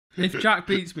If Jack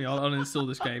beats me, I'll uninstall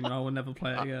this game and I will never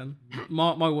play it again.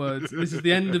 Mark my words. This is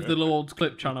the end of the Louald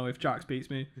clip channel if Jack beats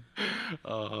me.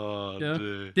 Oh, Yeah?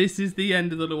 dear. This is the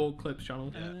end of the Louald clips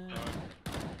channel. Yeah.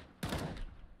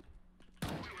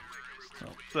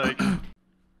 Sake.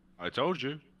 I told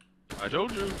you. I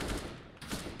told you.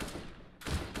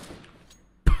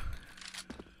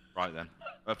 Right then.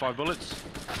 5 bullets.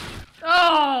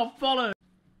 Oh, bollocks!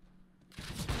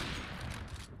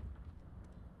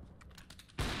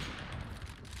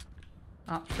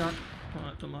 Jack. Oh,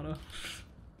 it doesn't matter.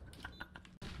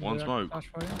 One smoke. Flash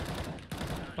for you.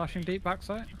 Flashing deep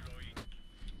backside.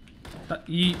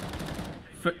 You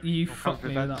fucked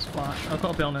me with that flash. I've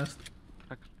got to be honest.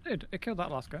 Dude, it killed that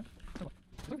last guy.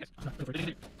 As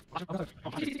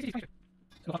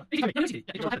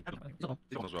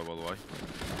well, by the way.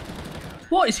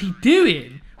 What is he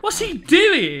doing? What's he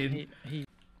doing?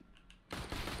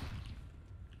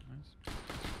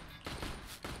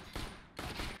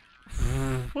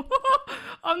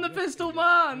 I'm the pistol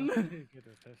man.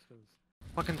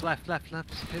 Fucking left.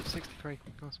 Hit 63.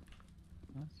 Nice.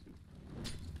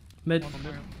 Mid.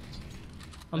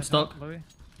 I'm stuck.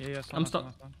 Yeah, I'm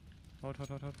stuck. Hold.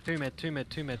 2 mid.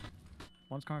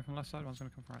 One's coming from left side, one's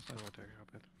gonna come from right side.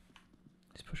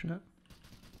 He's pushing it.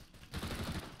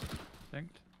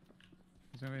 Linked.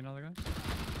 There's gonna be another guy.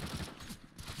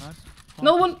 Nice.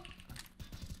 No one.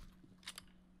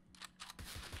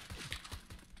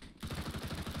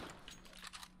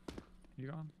 You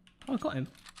got him? Oh, I got him.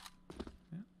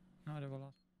 Yeah. No, I did well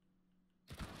last.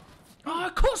 Oh,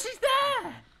 of course he's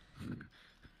there.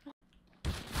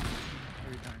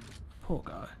 Poor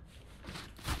guy.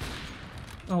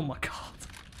 Oh my god.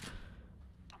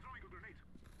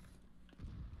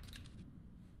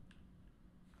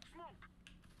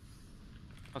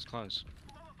 That's close.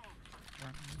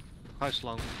 Close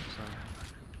long, so.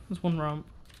 There's one ramp.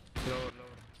 Lower.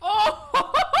 Oh!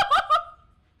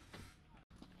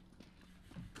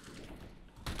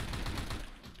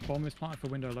 Bomb is planted for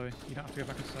window, Louis. You don't have to go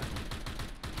back inside.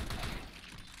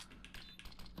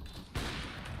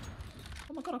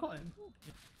 Oh my god, I got him.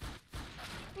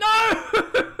 No!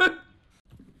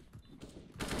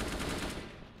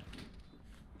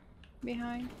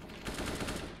 Behind.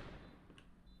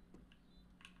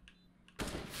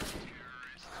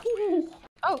 Ooh.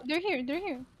 Oh, they're here.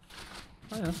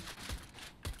 Oh yeah.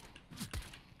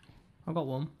 I got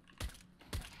one.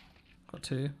 Got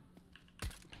 2.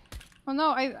 Oh no,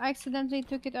 I accidentally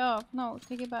took it off. No,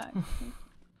 take it back.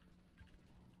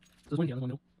 There's one here, there's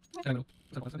one middle.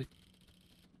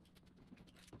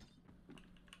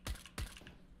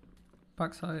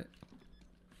 Backside.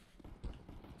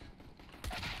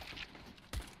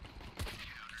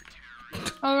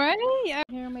 Already? Yeah.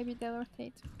 Here, maybe they'll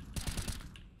rotate.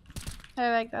 I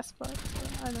like that spot, so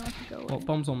I don't want to go What, in.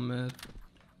 bombs on mid?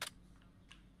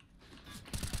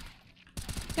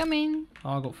 Coming.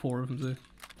 Oh, I got 4 of them too.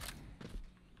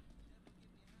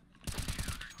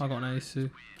 I got an ace too.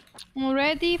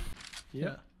 Already?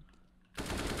 Yeah.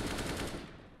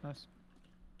 Nice.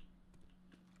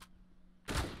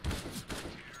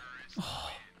 Oh,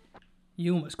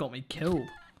 you almost got me killed.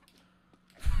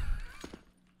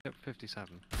 Yep,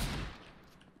 57.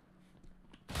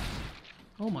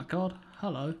 Oh my god.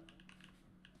 Hello.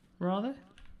 Where are they?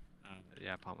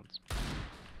 Yeah, apartments.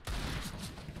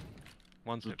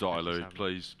 One's Just at die, Lou, 57.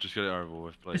 please. Just get it over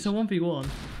with, please. It's a 1v1.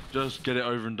 Just get it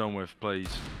over and done with, please.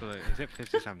 So he's at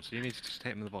 57, so you need to just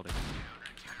hit him in the body.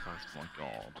 Oh my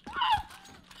god.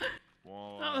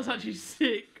 Whoa. That was actually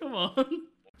sick. Come on.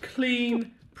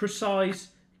 Clean, precise,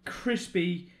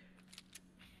 crispy.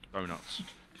 Donuts.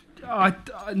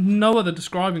 No other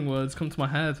describing words come to my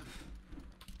head.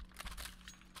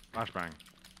 Flashbang.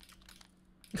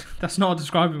 That's not a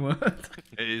describing word.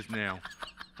 It is now.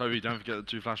 Toby, don't forget the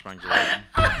 2 flashbangs are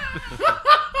open.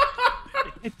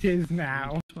 It is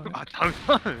now. I don't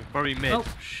know. Probably mid. Oh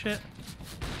shit.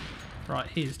 Right,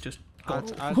 he's just got.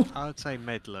 I'd say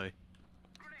mid, Lou.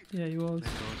 Yeah, he was.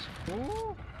 Mid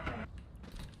doors.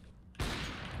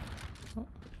 Oh.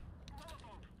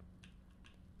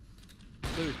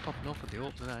 Lou's popping off at the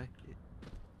AWP today.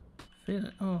 Feel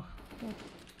it. Oh.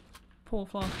 Poor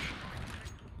flash.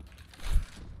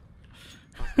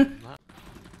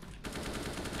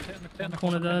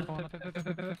 Corner dead.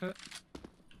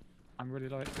 I'm really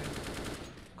low HP.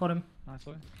 Got him. Nice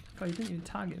boy. God, you didn't even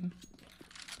tag him.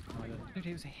 Dude,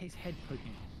 it was his head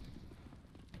poking.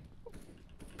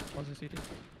 What's the CT?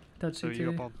 Dead So CT. you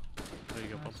got bomb. There you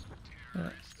go, bomb. Yeah.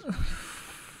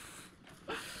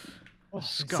 Oh,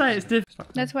 Say it's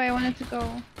different. That's why I wanted to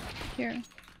go here.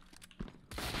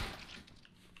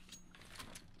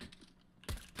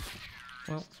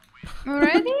 Well.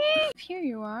 Already? here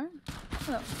you are.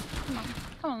 Hello. Come on.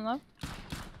 Come on, love.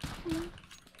 Come on.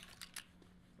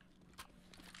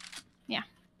 Yeah.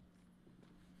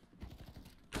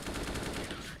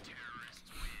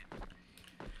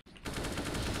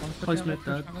 Close mid,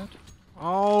 dead.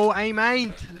 Oh, aim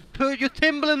ain't. Put your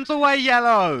Timberlands away,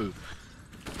 yellow.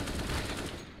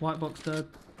 White box dead.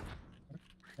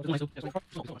 Easy.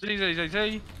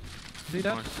 Is he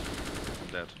dead? Nice.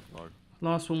 Dead. Low.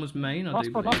 Last one was main, I Last do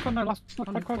squad, believe. last squad, no, last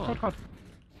squad. Quad.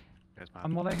 There's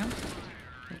I'm more him.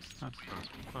 Nice.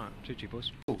 Alright, GG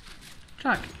boys.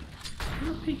 Jack,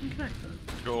 you're not peeking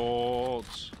connector.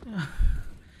 Gods.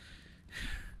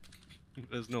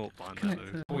 There's naught behind that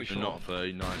Connector. though. You're not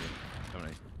 30, 90,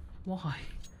 70. Why?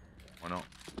 Why not?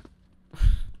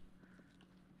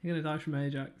 You're gonna die from A,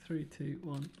 Jack. 3, 2,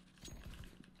 1.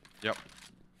 Yep.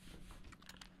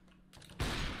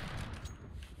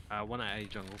 One at A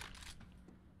jungle.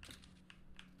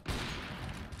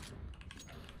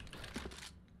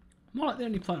 I'm not like the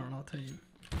only player on our team.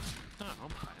 No,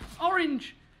 I'm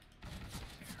Orange!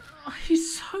 Oh,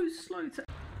 he's so slow to.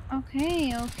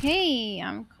 Okay,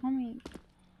 I'm coming.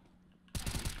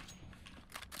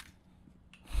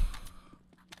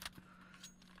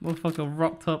 Motherfucker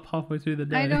rocked up halfway through the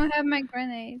day. I don't have my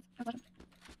grenades.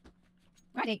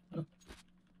 Ready.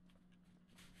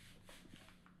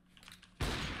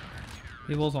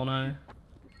 He was on A.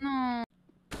 No.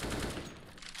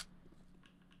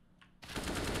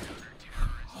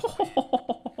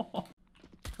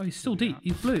 Oh, he's still deep.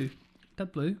 He's blue.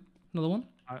 Dead blue. Another one.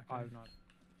 I have not.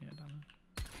 Yeah, down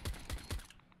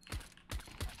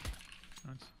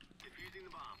there. Nice.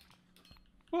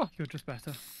 Oh, you're just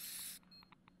better.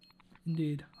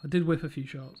 Indeed. I did whiff a few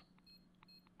shots.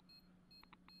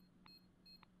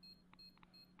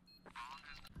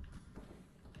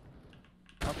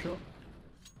 Up short.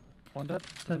 One dead.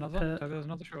 Dead Another. pit. So there's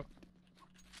another short.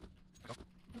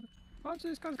 Oh,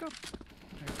 this guy's gone.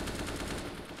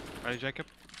 ready, Jacob.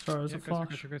 Sorry, there's a Go through,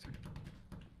 flash. go through.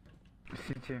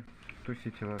 City. 2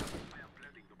 city left.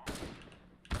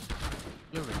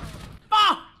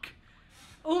 Fuck!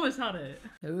 Almost had it.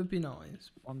 It would be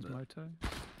nice. One's moto.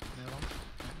 Near one.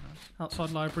 Nice. Outside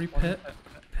library, One pit.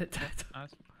 Pit dead.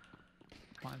 Nice.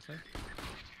 Fine safe.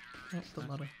 Oh,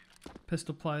 doesn't matter.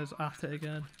 Pistol players at it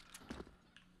again.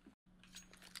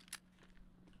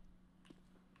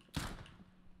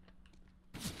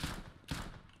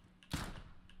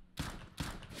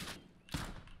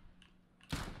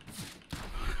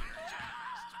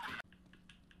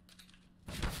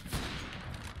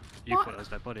 You What? thought that was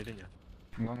their body, didn't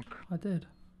you? Long. I did.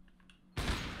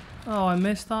 Oh, I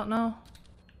missed that now.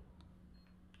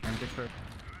 And different.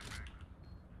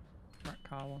 Right,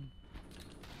 car one.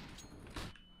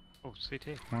 Oh,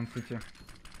 CT. 1 city.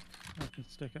 I can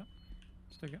stick it.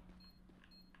 Stick it.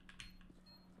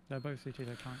 They're both CT, they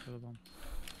can't kill the bomb.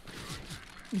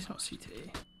 He's not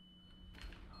CT.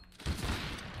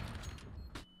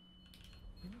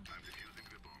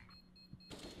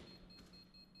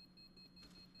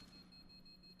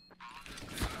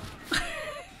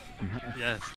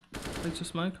 Yes. It's a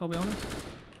smoke, I'll be honest.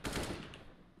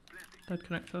 Dead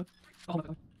connector. Oh.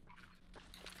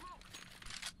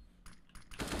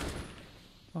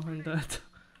 Oh, I'm dead.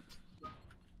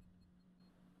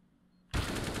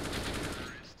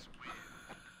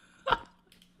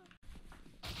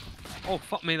 Oh,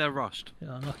 fuck me, they're rushed.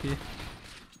 Yeah, unlucky.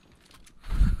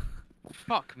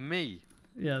 Fuck me.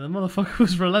 Yeah, the motherfucker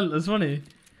was relentless, wasn't he?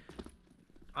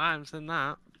 I haven't seen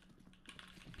that.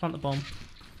 Plant the bomb.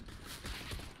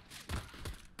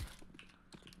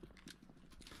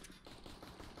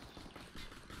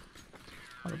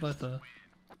 Oh, they're both there.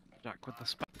 Jack with the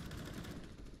spec.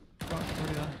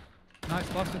 Nice,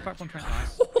 blasted back one train.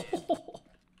 Nice.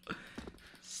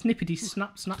 Snippety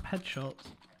snap snap headshots.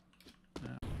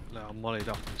 No, I'm mollied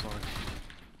up, I'm sorry.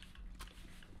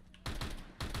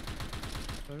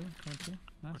 Coming through.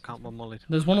 Nice. I can't one mollied.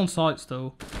 There's one on site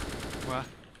still. Where?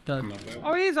 Dead.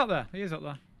 Oh, he is up there. He is up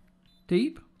there.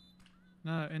 Deep?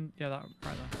 No, in yeah, that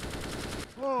right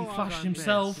there. Whoa, He flashed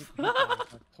himself.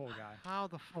 Poor guy. How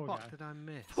the Poor fuck guy. did I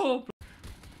miss? Poor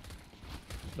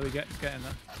Louis, get in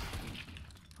there.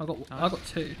 I got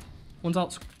two. One's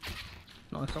out.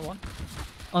 Nice. Got one.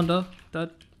 Under.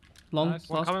 Dead. Long. Nice.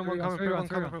 One Last. coming, one Three, coming three, through, one, one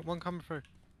three, coming one. through, one coming through.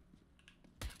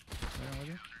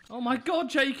 Oh my god,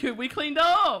 Jacob, we cleaned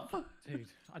up! Dude,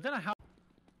 I don't know how.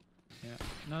 Yeah.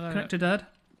 No. Connector dead.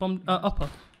 Bomb. Upper.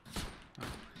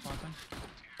 Fine thing.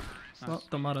 Nice. Well,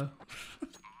 don't matter.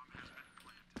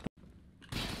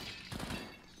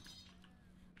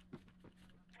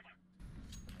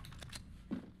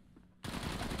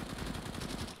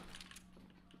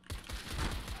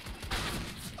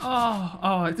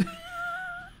 Oh,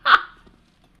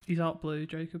 He's out blue,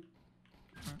 Jacob.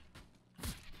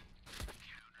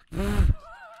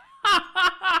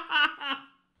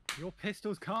 Your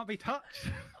pistols can't be touched.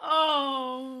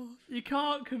 Oh, you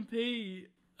can't compete.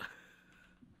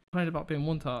 Played about being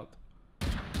one tapped.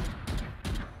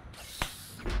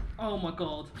 Oh my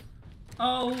god.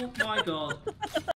 Oh my god.